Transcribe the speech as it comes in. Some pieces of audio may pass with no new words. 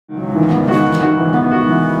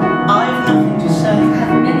I've nothing to say. You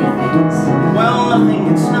have many things. Well, nothing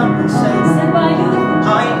gets not been said. Said by you.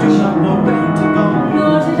 I do not know where to go.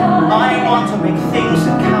 Nor did I want to make things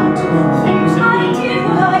that count, things that I did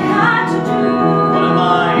what I had to do. What am I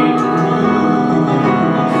to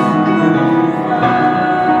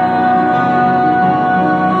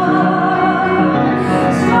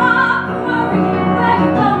Stop worrying where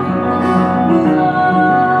you're going. Move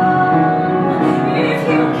on. If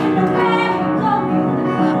you can know where you're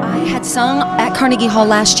going. I had sung at Carnegie Hall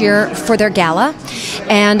last year for their gala,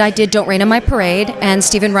 and I did Don't Rain on My Parade, and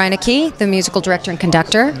Stephen Rannells, the musical director and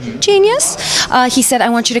conductor, genius, he said, I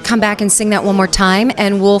want you to come back and sing that one more time,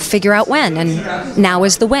 and we'll figure out when. And now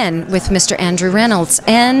is the when with Mr. Andrew Rannells.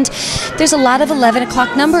 And there's a lot of 11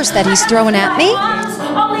 o'clock numbers that he's throwing at me.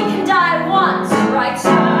 Only can die once, right, sir?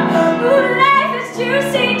 Ooh, life is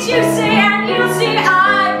juicy, juicy, and you'll see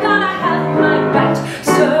I'm gonna have my right,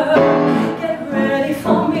 sir. Get ready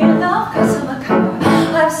for me, love, 'cause I'm a comer.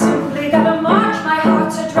 I've simply gotta march, my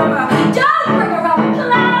heart's a drummer. Don't bring around a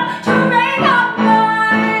cloud to ring up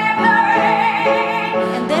my parade.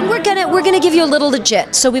 And then we're gonna give you a little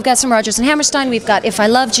legit. So we've got some Rodgers and Hammerstein, we've got If I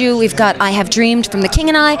Loved You, we've got I Have Dreamed from The King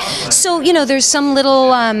and I. So, you know, there's some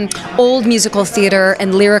little old musical theater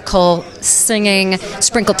and lyrical singing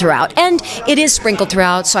sprinkled throughout. And it is sprinkled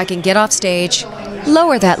throughout, so I can get off stage,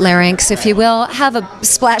 lower that larynx, if you will, have a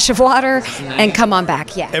splash of water, and come on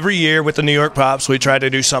back. Yeah. Every year with the New York Pops, we try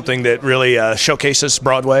to do something that really showcases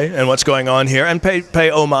Broadway and what's going on here, and pay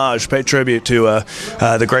homage, pay tribute to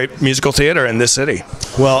the great musical theater in this city.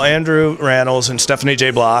 Well, Andrew Rannells and Stephanie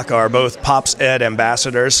J. Block are both Pops Ed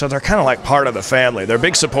ambassadors, so they're kind of like part of the family. They're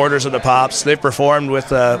big supporters of the Pops. They've performed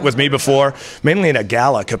with me before, mainly in a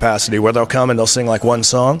gala capacity where they'll come and they'll sing like one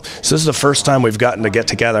song. So this is the first time we've gotten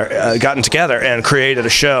together and created a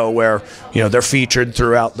show where, you know, they're featured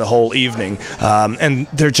throughout the whole evening, and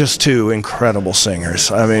they're just two incredible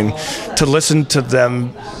singers. I mean, to listen to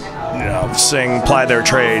them, you know, sing, ply their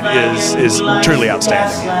trade is truly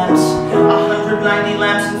outstanding. 190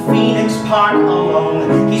 lamps in Phoenix Park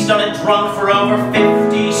alone. He's done it drunk for over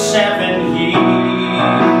 57 years.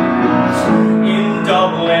 In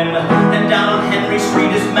Dublin and down on Henry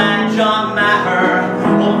Street is Mad John Maher.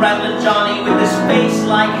 Old Rattling Johnny with his face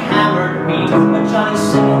like hammered meat. But Johnny's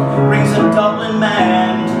singing brings a Dublin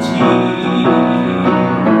man to tears.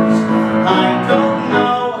 I don't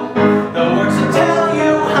know the words to tell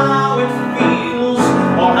you how it feels,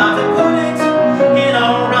 or how to put it in a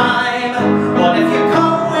rhyme. But if you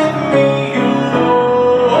come with me, you'll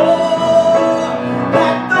know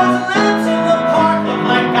that those lamps in the park look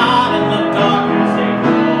like God in the dark as they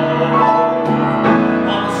glow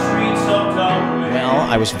on the streets of Dublin. Well,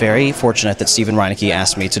 I was very fortunate that Stephen Rannells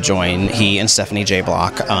asked me to join he and Stephanie J.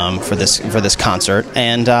 Block for this concert,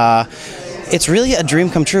 and it's really a dream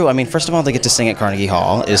come true. I mean, first of all, to get to sing at Carnegie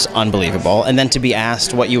Hall is unbelievable, and then to be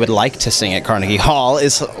asked what you would like to sing at Carnegie Hall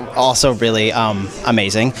is also really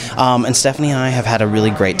amazing. And Stephanie and I have had a really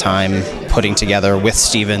great time putting together with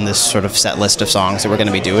Stephen this sort of set list of songs that we're going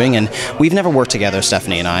to be doing, and we've never worked together,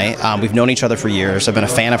 Stephanie and I. We've known each other for years. I've been a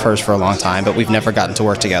fan of hers for a long time, but we've never gotten to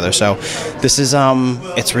work together. So this is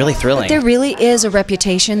it's really thrilling. There really is a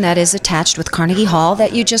reputation that is attached with Carnegie Hall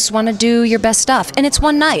that you just want to do your best stuff, and it's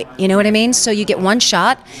one night, you know what I mean? So you get one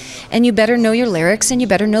shot, and you better know your lyrics, and you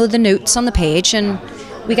better know the notes on the page, and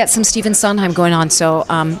we got some Stephen Sondheim going on, so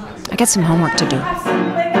I got some homework to do.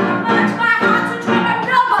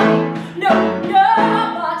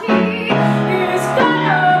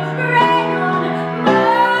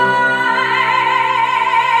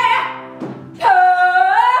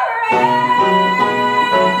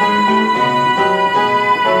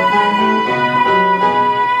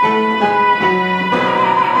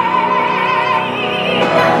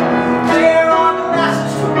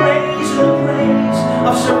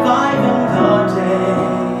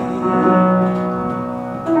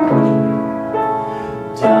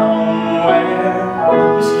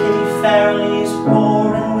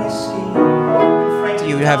 Do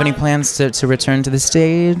you have any plans to return to the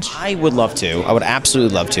stage? I would love to. I would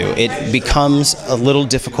absolutely love to. It becomes a little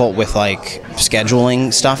difficult with like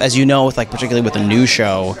scheduling stuff, as you know, with like particularly with a new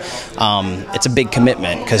show. It's a big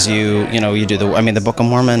commitment because you do the Book of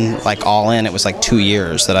Mormon like all in. It was like 2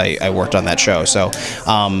 years that I worked on that show. So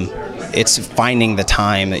it's finding the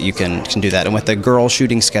time that you can do that. And with the girl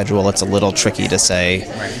shooting schedule, it's a little tricky to say,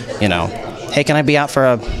 you know, hey, can I be out for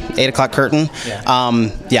a 8 o'clock curtain?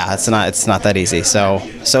 Yeah, it's not that easy. So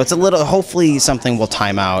it's a little. Hopefully, something will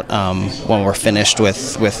time out when we're finished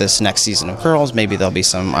with this next season of Girls. Maybe there'll be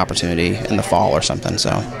some opportunity in the fall or something.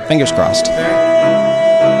 So fingers crossed.